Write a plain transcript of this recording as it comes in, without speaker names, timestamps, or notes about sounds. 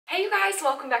Hey you guys,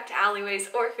 welcome back to Alleyways,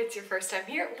 or if it's your first time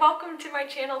here, welcome to my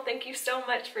channel. Thank you so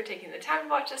much for taking the time to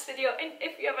watch this video, and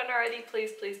if you haven't already,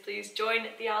 please join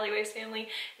the Alleyways family.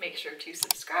 Make sure to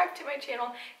subscribe to my channel,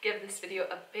 give this video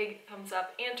a big thumbs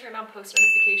up, and turn on post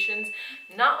notifications,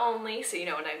 not only so you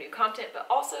know when I have new content, but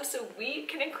also so we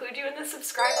can include you in the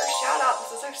subscriber shout out.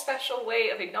 This is our special way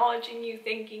of acknowledging you,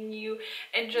 thanking you,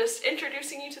 and just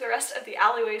introducing you to the rest of the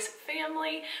Alleyways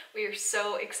family. We are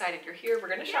so excited you're here. We're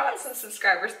going to shout out some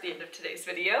subscribers at the end of today's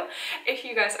video. If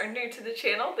you guys are new to the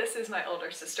channel, this is my older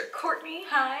sister Courtney.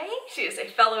 Hi. She is a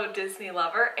fellow Disney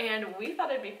lover, and we thought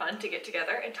it'd be fun to get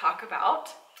together and talk about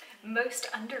most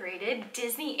underrated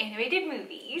Disney animated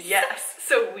movies. Yes,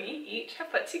 so we each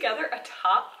have put together a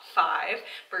top 5.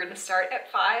 We're going to start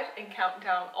at 5 and count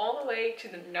down all the way to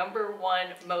the number 1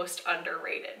 most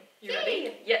underrated. You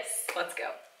ready? Yes. Let's go.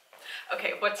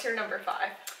 Okay, what's your number 5?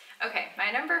 Okay,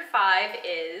 my number 5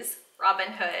 is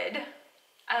Robin Hood.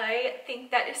 I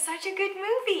think that is such a good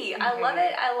movie. I love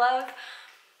it. I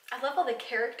love all the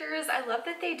characters. I love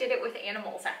that they did it with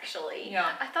animals, actually.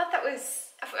 Yeah. I thought that was,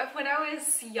 when I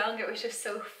was young, it was just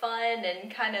so fun and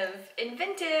kind of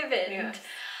inventive, and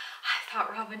I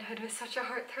thought Robin Hood was such a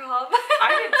heartthrob.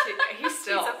 I did too. He's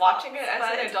still watching it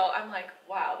as an adult. I'm like,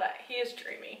 wow, that he is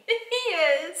dreamy. He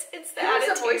is. It's the attitude.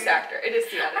 He's a voice actor. It is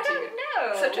the attitude. I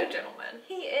don't know. Such a gentleman.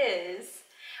 He is.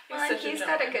 Well, and he's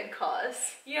got a good cause.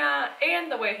 Yeah, and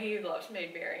the way he loves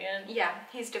Maid Marian. Yeah,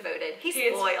 he's devoted. He's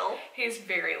loyal. He's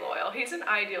very loyal. He's an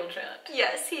ideal gent.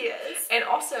 Yes, he is. And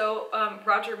also,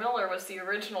 Roger Miller was the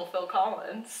original Phil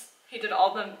Collins. He did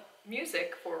all the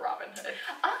music for Robin Hood.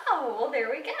 Oh, well, there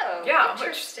we go. Yeah,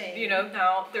 interesting. Which, you know,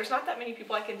 now there's not that many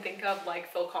people I can think of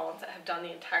like Phil Collins that have done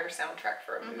the entire soundtrack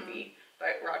for a movie.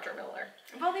 By Roger Miller.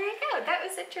 Well, there you go. That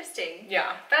was interesting.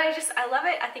 Yeah. But I love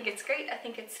it. I think it's great. I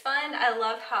think it's fun. I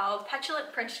love how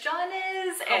petulant Prince John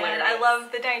is. And I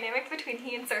love the dynamic between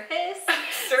he and Sir Hiss.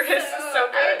 Sir Hiss is so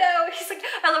good. I know. He's like,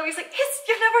 I love him. He's like, Hiss,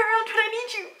 you're never around when I need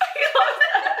you. I love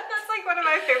that. That's like one of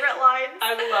my favorite lines.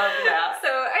 I love that.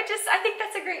 So I think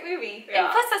that's a great movie. Yeah.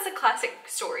 And plus that's a classic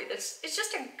story. It's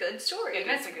just a good story. It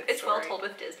is a good story. It's well told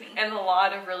with Disney. And a lot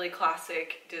of really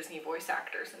classic Disney voice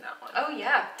actors in that one. Oh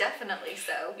yeah, definitely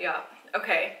so. Yeah.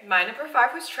 Okay, my number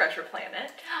 5 was Treasure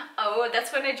Planet. Oh,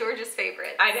 that's one of George's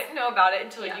favorites. I didn't know about it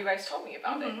until you guys told me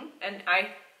about it. And I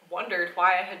wondered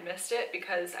why I had missed it,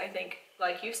 because I think,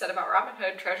 like you said about Robin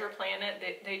Hood, Treasure Planet,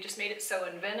 they just made it so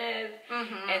inventive,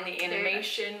 and the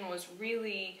animation was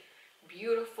really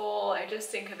beautiful. I just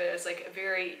think of it as like a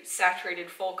very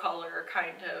saturated full color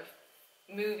kind of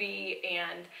movie,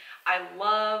 and I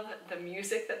love the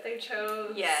music that they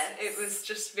chose. Yes. It was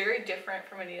just very different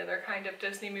from any other kind of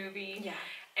Disney movie. Yeah.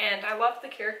 And I love the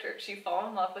characters. You fall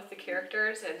in love with the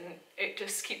characters, and it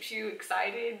just keeps you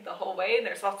excited the whole way, and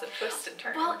there's lots of twists and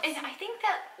turns. Well, and I think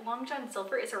that Long John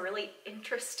Silver is a really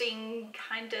interesting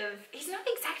kind of, he's not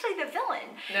exactly the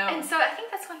villain. No. And so I think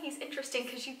that's why he's interesting,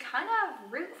 because you kind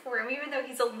of root for him, even though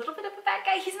he's a little bit of a bad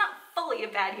guy. He's not fully a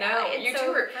bad guy. No, and you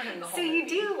do root for him the whole movie.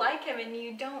 So you do like him, and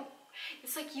you don't,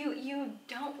 it's like you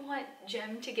don't want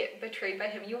Jem to get betrayed by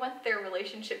him. You want their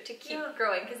relationship to keep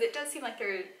growing, because it does seem like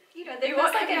they're, you know, they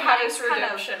want like a nice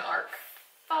redemption arc.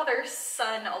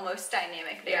 Father-son almost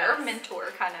dynamic there, or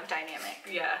mentor kind of dynamic.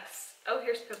 Yes. Oh,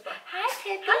 here's Pippa. Hi,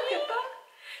 Pippa. Hi, Pippa.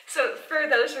 So for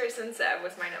those reasons, that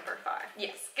was my number 5.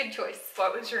 Yes, good choice.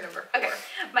 What was your number 4? Okay,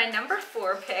 my number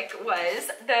 4 pick was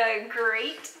The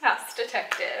Great Mouse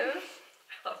Detective.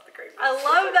 I love The Great Mouse I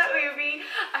love that movie.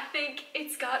 I think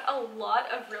it's got a lot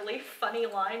of really funny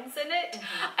lines in it,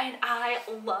 and I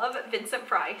love Vincent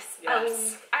Price.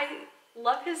 Yes. I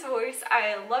love his voice.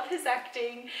 I love his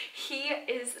acting. He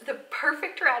is the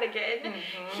perfect Ratigan.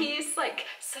 He's like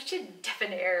such a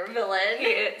debonair villain. He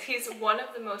is. He's one of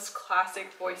the most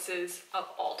classic voices of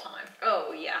all time.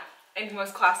 Oh yeah. And the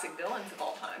most classic villains of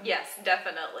all time. Yes,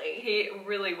 definitely. He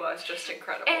really was just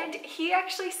incredible. And he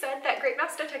actually said that Great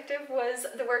Mouse Detective was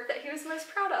the work that he was most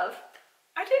proud of.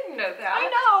 I didn't know that. I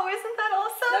know, isn't that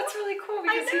awesome? That's really cool,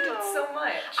 because he did so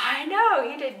much. I know,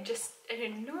 he did just an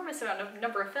enormous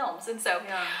number of films, and so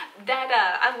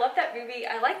that I love that movie.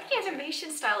 I like the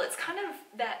animation style. It's kind of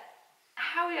that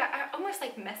almost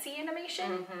like messy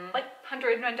animation, like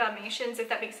 101 Dalmatians, if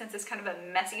that makes sense. Is kind of a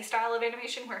messy style of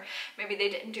animation where maybe they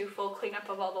didn't do full cleanup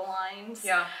of all the lines.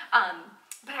 Yeah.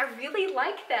 But I really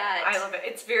like that. I love it.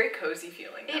 It's very cozy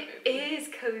feeling, that movie. It is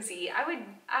cozy.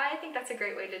 I think that's a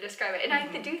great way to describe it. And I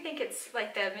do think it's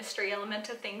like the mystery element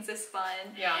of things is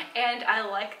fun. Yeah. And I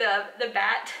like the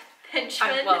bat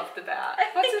henchman. I love the bat.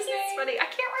 What's his name? Funny. I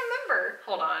can't remember.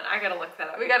 Hold on, I gotta look that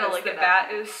up. We gotta look the it bat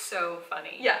up. is so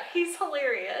funny. Yeah, he's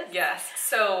hilarious. Yes.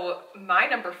 So my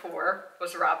number 4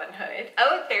 was Robin Hood.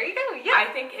 Oh, there you go. Yeah.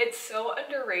 I think it's so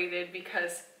underrated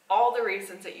because all the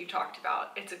reasons that you talked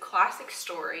about. It's a classic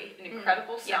story, an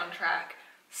incredible soundtrack,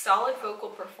 solid vocal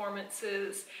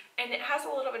performances, and it has a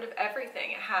little bit of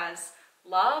everything. It has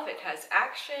love, it has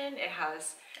action, it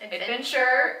has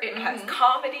adventure, it has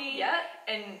comedy. Yeah.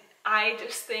 And I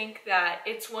just think that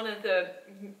it's one of the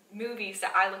movies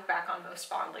that I look back on most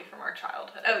fondly from our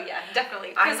childhood. Oh yeah, definitely.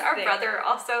 Because our brother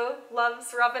also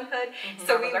loves Robin Hood,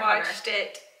 so we watched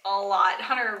it a lot.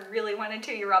 Hunter really wanted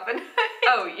to be Robin Hood.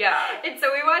 Oh yeah. And so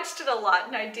we watched it a lot,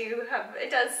 and I do have,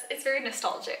 it's very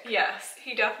nostalgic. Yes,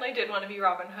 he definitely did want to be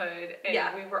Robin Hood,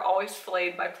 and we were always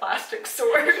flayed by plastic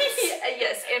swords.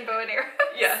 Yes, and bow and arrows.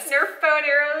 Yes. Nerf bow and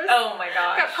arrows. Oh my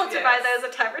gosh. Got pelted by those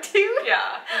a time or two.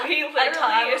 Yeah. He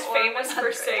literally is famous 100.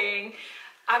 for saying,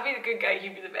 I'll be the good guy, you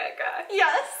be the bad guy.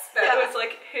 Yes. That was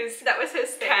like his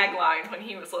thing. tagline when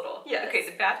he was little. Yes. Okay,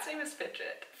 the bat's name is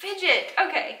Fidget. Fidget.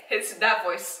 Okay. That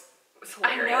voice was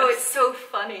hilarious. I know, it's so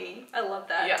funny. I love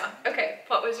that. Yeah. Okay.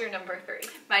 What was your number 3?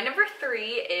 My number 3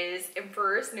 is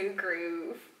Emperor's New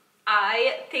Groove.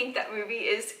 I think that movie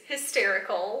is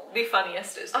hysterical. The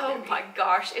funniest is the movie. Oh my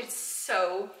gosh, it's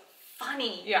so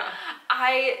funny. Yeah.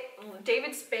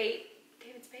 David Spade.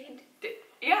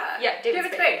 Yeah.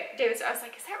 David Spade. I was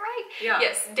like, is that right? Yeah.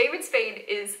 Yes, David Spade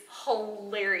is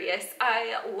hilarious.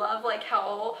 I love like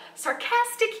how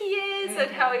sarcastic he is and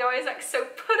how he always like so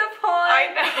put upon. I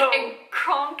know. And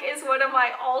Kronk is one of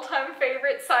my all-time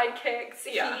favorite sidekicks.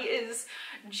 Yeah. He is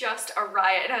just a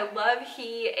riot, and I love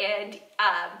he and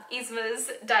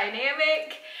Yzma's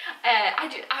dynamic.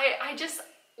 I just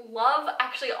love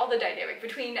actually all the dynamic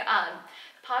between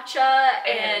Pacha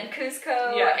and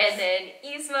Kuzco, and then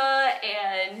Yzma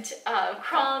and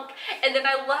Kronk, and then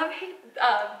I love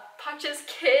Pacha's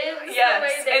kids.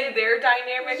 Yes, and their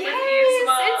dynamic with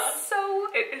Yzma.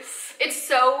 It's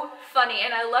so funny,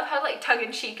 and I love how like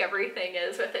tongue-in-cheek everything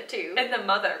is with it too. And the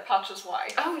mother, Pacha's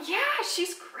wife. Oh yeah,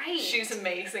 she's great. She's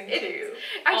amazing too.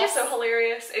 Also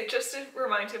hilarious. It just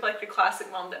reminds me of like the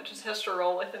classic mom that just has to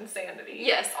roll with insanity.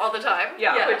 Yes, all the time.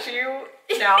 Yeah, which you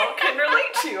now can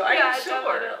relate to. I'm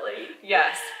sure. Definitely.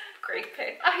 Yes. Great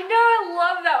pick. I know, I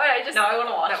love that one. Now I want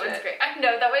to watch that one's great. I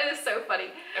know, that one is so funny.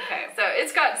 Okay. So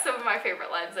it's got some of my favorite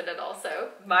lines in it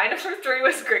also. My number 3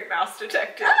 was Great Mouse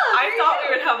Detective. Oh, I thought we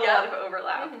would have a lot of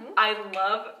overlap. Mm-hmm. I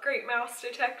love Great Mouse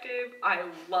Detective. I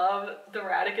love the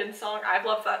Radigan song. I've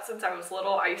loved that since I was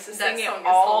little. I used to sing it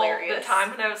all the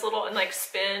time when I was little and like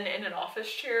spin in an office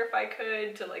chair if I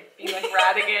could to like be like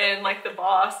Radigan, like the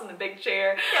boss in the big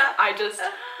chair. Yeah. I just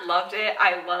loved it.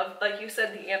 I love, like you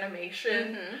said, the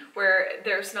animation where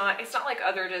it's not like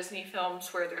other Disney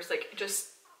films where there's like just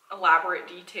elaborate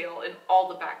detail in all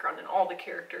the background and all the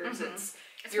characters.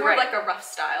 It's more like a rough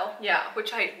style. Yeah,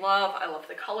 which I love. I love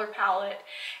the color palette.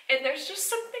 And there's just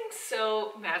something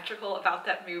so magical about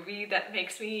that movie that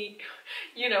makes me,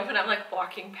 you know, when I'm like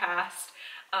walking past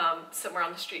somewhere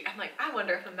on the street, I'm like, I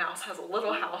wonder if a mouse has a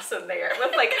little house in there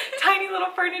with like tiny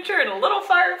little furniture and a little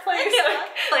fireplace.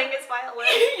 Playing his violin.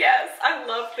 Yes, I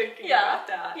love thinking about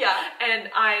that. Yeah. And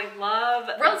I love...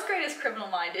 World's Greatest Criminal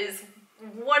Mind is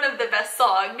one of the best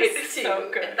songs. It is so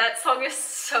good. That song is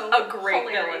so a great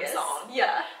hilarious. villain song.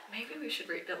 Yeah. Maybe we should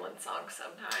rate villain songs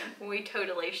sometime. We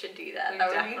totally should do that. We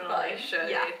That definitely would be fun. should.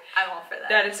 Yeah, I'm all for that.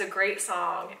 That is a great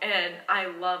song, and I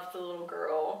love the little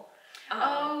girl,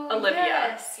 Olivia.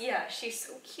 Yes. Yeah, she's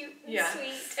so cute and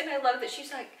sweet, and I love that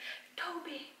she's like,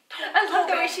 Toby. I love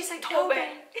the way she's like, Toby.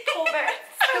 Toby.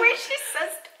 The way she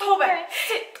says Toby.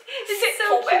 It's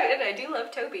so Toby. cute, and I do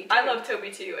love Toby too. I love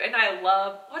Toby too, and I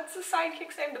love, what's the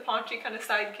sidekick's name? The paunchy kind of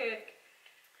sidekick?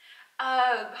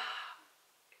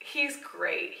 He's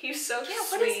great. He's so sweet.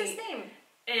 What is his name?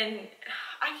 And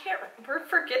we're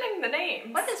forgetting the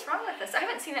name. What is wrong with us? I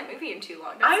haven't seen that movie in too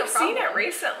long. I've seen it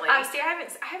recently. See, I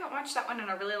haven't watched that one in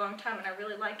a really long time, and I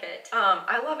really like it.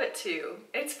 I love it too.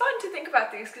 It's fun to think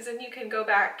about these because then you can go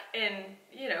back and,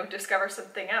 you know, discover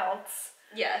something else.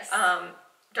 Yes.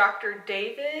 Dr.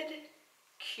 David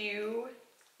Q.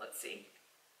 Let's see.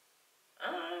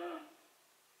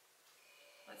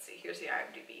 Here's the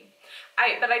IMDb.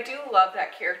 But I do love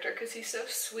that character because he's so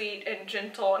sweet and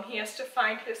gentle, and he has to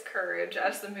find his courage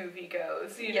as the movie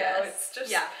goes. You know, it's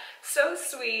just so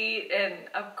sweet. And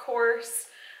of course,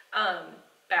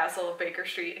 Basil of Baker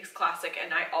Street is classic,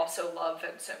 and I also love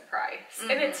Vincent Price.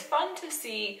 And it's fun to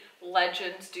see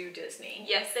legends do Disney.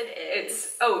 Yes, it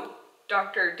is.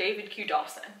 Dr. David Q.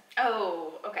 Dawson.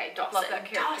 Oh, okay, Dawson. Love that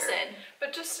character. Dawson.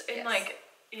 But just in like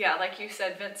Yeah, like you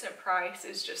said, Vincent Price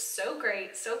is just so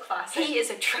great, so classic. He is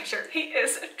a treasure. He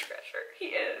is a treasure.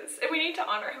 He is. And we need to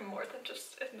honor him more than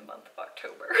just in the month of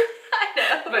October. I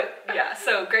know. But yeah,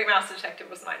 so Great Mouse Detective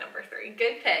was my number 3.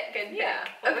 Good pick, good pick. Yeah.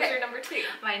 What was your number 2?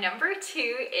 My number 2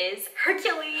 is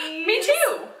Hercules. Me too.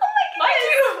 Oh my goodness. Mine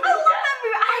too. I love that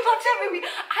movie. I love that movie.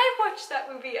 I watched that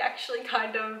movie actually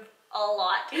kind of a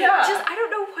lot. Yeah. Just, I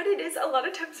don't know what it is. A lot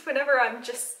of times whenever I'm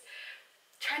just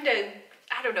trying to,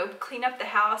 I don't know, clean up the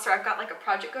house, or I've got like a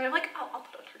project going, I'm like, oh, I'll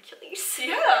put on Hercules.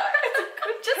 Yeah.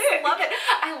 Just love it.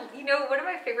 You know, one of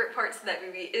my favorite parts of that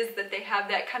movie is that they have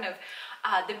that kind of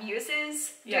the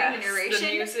muses during the narration.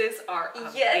 The muses are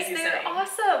amazing. Yes, they're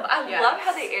awesome. I love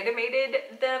how they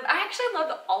animated them. I actually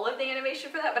love all of the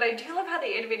animation for that, but I do love how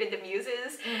they animated the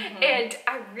muses. And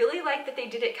I really like that they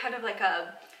did it kind of like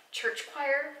a church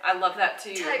choir. I love that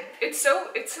too. Type. It's so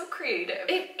creative.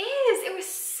 It is. It was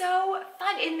so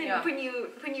fun, and then when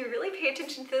you really pay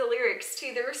attention to the lyrics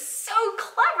too, they were so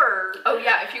clever. Oh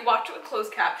yeah, if you watch it with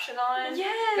closed caption on,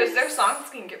 yes, because their songs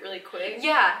can get really quick.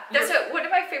 Yeah, that's one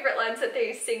of my favorite lines that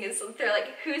they sing is they're like,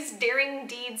 "Whose daring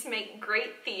deeds make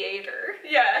great theater."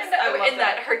 Yes, I love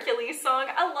that Hercules song.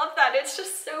 I love that. It's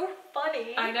just so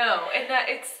funny. I know, and that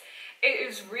it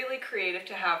is really creative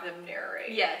to have them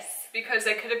narrate. Yes. Because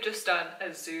they could have just done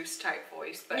a Zeus type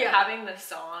voice, but having the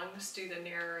songs do the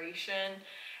narration,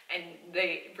 and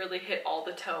they really hit all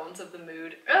the tones of the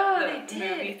mood of the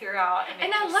movie throughout.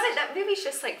 And I love it. That movie's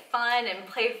just like fun and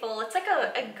playful. It's like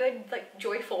a good, like,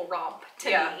 joyful romp to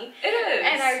me. It is.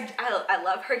 And I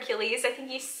love Hercules. I think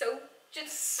he's so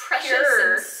just precious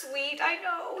and sweet. I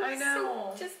know. I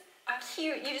know. So just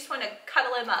cute. You just want to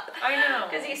cuddle him up. I know.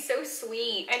 Because he's so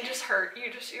sweet. And just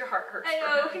your heart hurts. I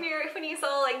know. When he's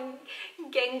all like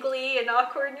gangly and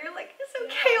awkward, and you're like, it's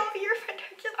okay, I'll be your friend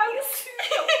Hercules.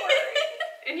 Don't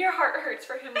worry. And your heart hurts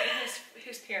for him, and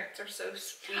his parents are so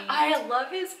sweet. I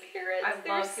love his parents.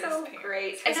 They're so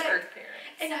great. His Earth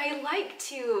parents. And I like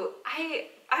to,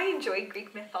 I enjoy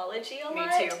Greek mythology a lot.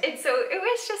 Me too. And so it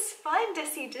was just fun to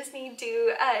see Disney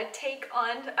do a take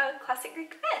on a classic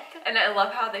Greek myth. And I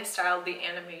love how they styled the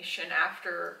animation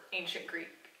after ancient Greek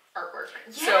artwork.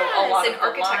 Yes, so a lot of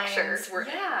architecture lines were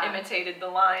imitated the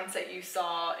lines that you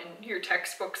saw in your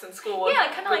textbooks in school. Yeah,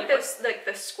 kind of like those, like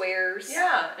the squares.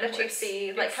 Yeah, that you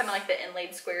see, like kind of like the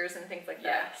inlaid squares and things like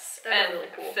that. Yes, That's really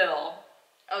cool. Phil.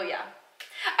 Oh yeah.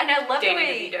 And I love Danny the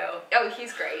way. DeVito. Oh,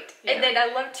 he's great. Yeah. And then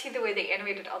I love too the way they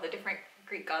animated all the different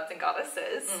Greek gods and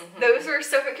goddesses. Those were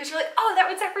so fun because you're like, oh, that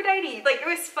was Aphrodite. Like, it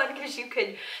was fun because you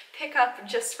could pick up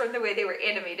just from the way they were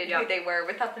animated who they were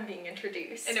without them being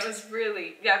introduced. And it was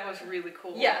really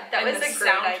cool. Yeah, that was a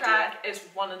great soundtrack idea. is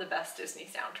one of the best Disney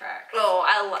soundtracks. Oh,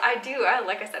 I do.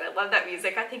 Like I said, I love that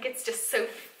music. I think it's just so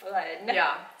fun.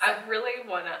 Yeah, I really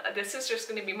wanna. This is just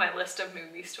gonna be my list of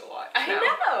movies to watch. I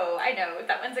know.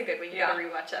 That one's a good one. You gotta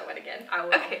rewatch that one again. I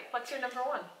will. Okay, what's your number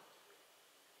 1?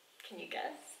 Can you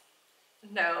guess?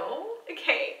 No.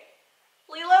 Okay.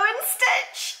 Lilo and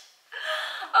Stitch.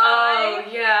 Oh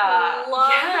I love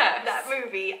that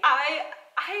movie. I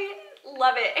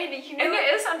love it, and and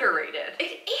it is underrated.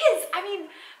 It is. I mean,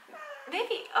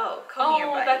 maybe. Oh, come here,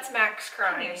 buddy. That's Max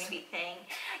crying. Come here, sweet thing.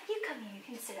 You come here. You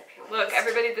can sit up here with Look, us.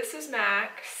 everybody, this is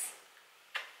Max.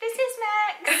 This is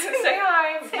Max. Say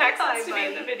hi. Say Max hi, wants to be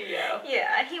in buddy. the video.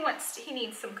 Yeah, he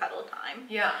needs some cuddle time.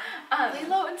 Yeah.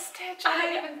 Lilo and Stitch. I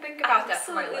didn't even think about that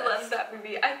for my list. I absolutely love that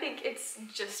movie. I think it's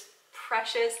just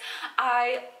precious.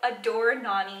 I adore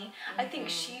Nani. I think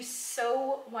she's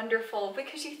so wonderful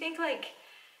because you think like,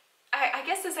 I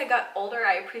guess as I got older,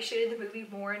 I appreciated the movie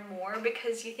more and more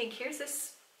because you think here's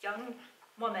this young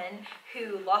woman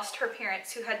who lost her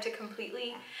parents, who had to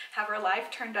completely have her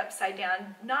life turned upside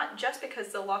down, not just because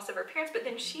of the loss of her parents, but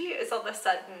then she is all of a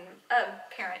sudden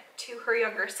a parent to her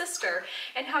younger sister,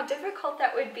 and how difficult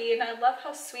that would be. And I love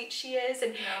how sweet she is,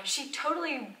 and she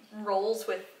totally rolls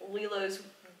with Lilo's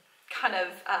kind of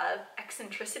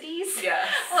eccentricities. Yes.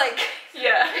 Like,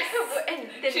 yes. And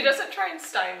then, she doesn't try and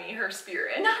stymie her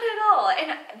spirit. not at all.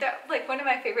 And that, like, one of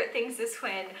my favorite things is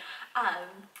when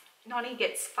Nani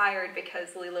gets fired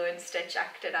because Lilo and Stitch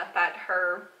acted up at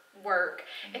her work,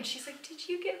 and she's like, did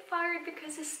you get fired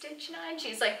because of Stitch 9?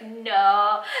 She's like,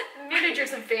 no, the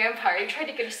manager's a vampire. He tried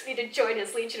to get me to join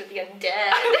his Legion of the Undead.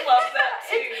 I love that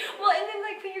too. Well, and then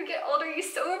like when you get older older, you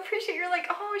so appreciate. You're like,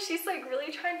 oh, she's like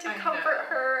really trying to comfort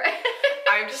her.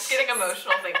 I'm just getting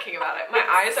emotional thinking about it. My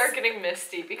eyes are getting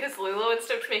misty because Lilo and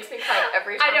Stitch makes me cry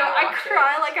every time I watch it. I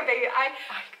cry like a baby.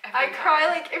 I cry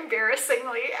like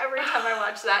embarrassingly every time I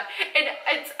watch that. And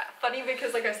it's funny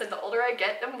because, like I said, the older I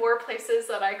get, the more places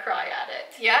that I cry at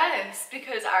it. Yes,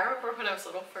 because I remember when I was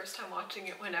little, first time watching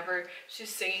it, whenever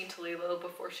she's singing to Lilo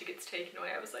before she gets taken away,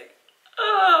 I was like,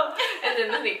 oh. And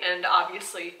then in the end,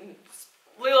 obviously,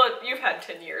 Lilo, you've had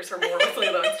 10 years or more with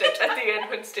Lilo and Stitch. At the end,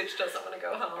 when Stitch doesn't want to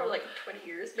go home. Or like 20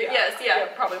 years. But yeah, yeah,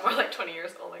 probably more like 20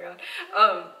 years. Oh my god.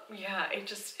 Yeah, it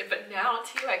just, but now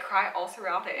too, I cry all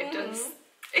throughout it. It does.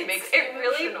 It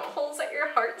really pulls at your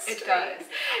heartstrings. It does.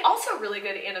 Also really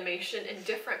good animation and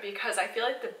different because I feel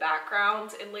like the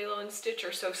backgrounds in Lilo and Stitch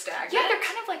are so stagnant. Yeah, they're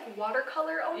kind of like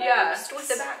watercolor almost with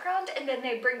the background, and then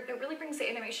it really brings the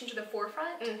animation to the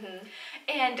forefront.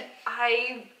 And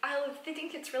I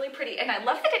think it's really pretty, and I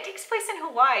love that it takes place in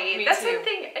Hawaii. That's one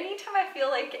thing. Anytime I feel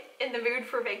like in the mood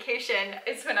for vacation,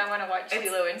 is when I want to watch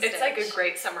Lilo and Stitch. It's like a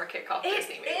great summer kickoff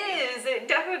Disney movie. It is. It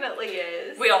definitely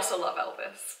is. We also love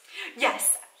Elvis.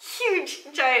 Yes, huge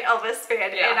giant Elvis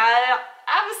fan, and I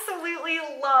absolutely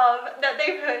love that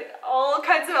they put all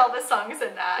kinds of Elvis songs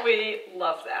in that. We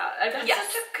love that. And that's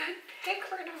such a good pick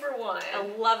for number one. I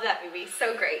love that movie,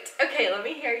 so great. Okay, let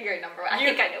me hear your number one. I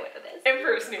think I know what it is.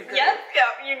 Emperor's New Groove. Yep.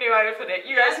 Yeah, you knew I would put it.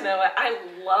 You guys know it. I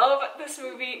love this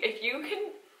movie. If you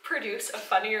can produce a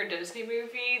funnier Disney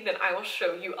movie, then I will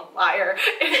show you a liar.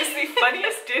 It is the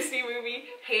funniest Disney movie,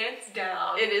 hands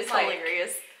down. It is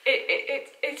hilarious.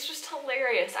 It's just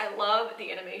hilarious. I love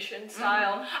the animation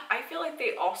style. I feel like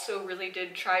they also really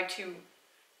did try to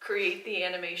create the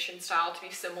animation style to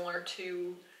be similar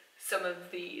to some of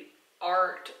the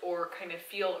art or kind of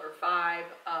feel or vibe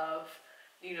of,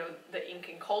 you know, the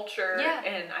Incan culture. Yeah.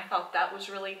 And I thought that was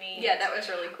really neat. Yeah, that was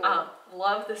really cool.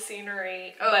 Love the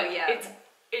scenery. Oh, but yeah.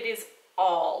 It is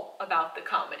all about the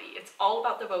comedy. It's all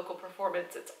about the vocal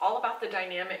performance. It's all about the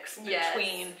dynamics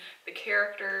between the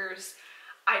characters.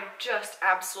 I just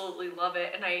absolutely love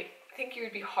it, and I think you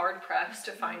would be hard-pressed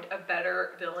to find a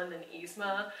better villain than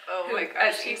Yzma. Oh my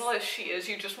gosh. As evil as she is,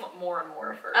 you just want more and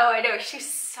more of her. Oh, I know. She's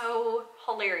so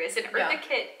hilarious, and Eartha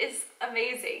Kitt is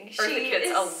amazing. Eartha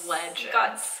Kitt's a legend.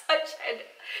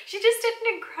 She just did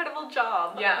an incredible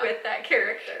job with that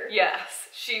character. Yes,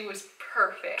 she was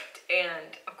perfect,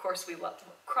 and of course we loved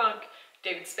Crunk,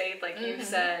 David Spade, like you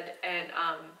said, and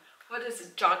what is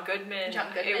it, John Goodman.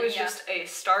 It was just a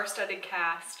star-studded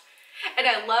cast. And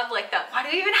I love like that, why do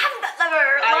we even have that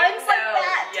lever? Lines like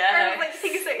that. Yes. Like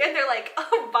things that, and they're like,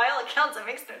 oh, by all accounts, it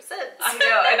makes no sense. I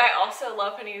know, and I also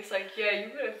love when he's like, yeah,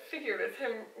 you would have figured with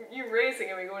him, you raising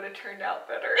him, it would have turned out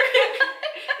better.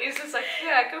 He's just like,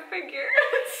 yeah, go figure.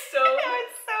 It's so,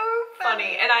 it's so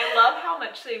funny. And I love how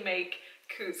much they make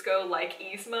Kuzco like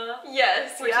Yzma.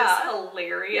 Yes, which is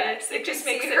hilarious. Yes, it just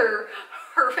makes her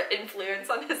influence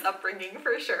on his upbringing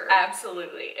for sure.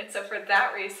 Absolutely. And so for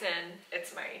that reason,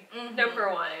 it's my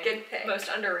number one. Good pick. Most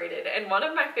underrated and one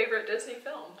of my favorite Disney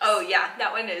films. Oh yeah,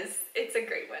 that one is, it's a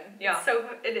great one. Yeah.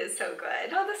 It is so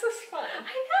good. Oh, this is fun.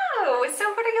 I know. So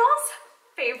what are y'all's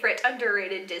favorite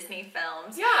underrated Disney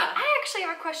films? Yeah. I actually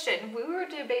have a question. We were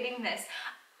debating this.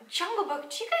 Jungle Book,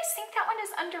 do you guys think that one is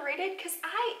underrated? Because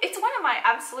it's one of my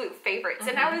absolute favorites,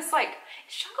 and I was like,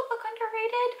 is Jungle Book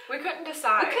underrated? We couldn't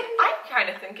decide. I kind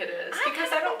of think it is, because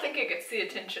I don't think it gets the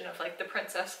attention of like the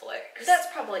princess flicks. That's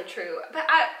probably true, but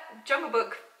Jungle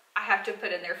Book, I have to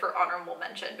put in there for honorable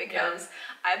mention, because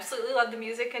I absolutely love the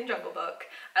music in Jungle Book.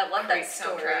 I love that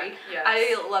story. Yes.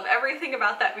 I love everything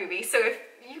about that movie. So if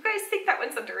you guys think that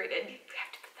one's underrated, you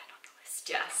have to put that on the list.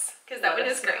 Yes. Because that one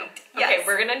is great. Okay,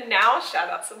 we're gonna now shout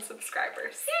out some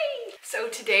subscribers. Yay! So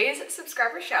today's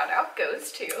subscriber shout out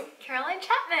goes to Caroline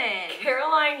Chapman.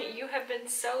 Caroline, you have been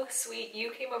so sweet.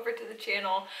 You came over to the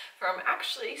channel from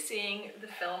actually seeing the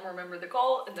film Remember the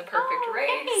Goal in The Perfect Race.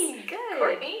 Hey, good.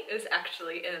 Courtney is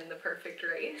actually in The Perfect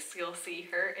Race. You'll see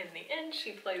her in the end.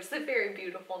 She plays the very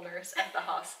beautiful nurse at the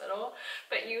hospital.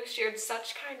 But you shared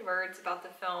such kind words about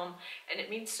the film, and it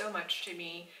means so much to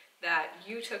me that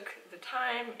you took the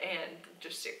time and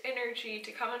just your energy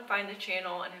to come and find the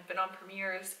channel and have been on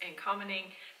premieres and commenting.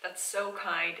 That's so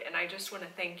kind, and I just want to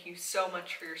thank you so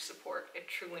much for your support. It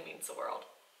truly means the world.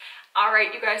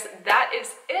 Alright, you guys, that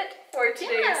is it for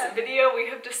today's video.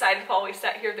 We have decided while we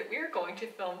sat here that we are going to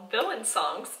film villain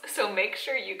songs, so make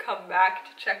sure you come back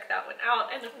to check that one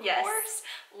out. And of course,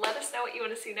 let us know what you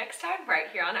want to see next time right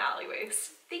here on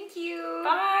Alleyways. Thank you.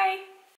 Bye.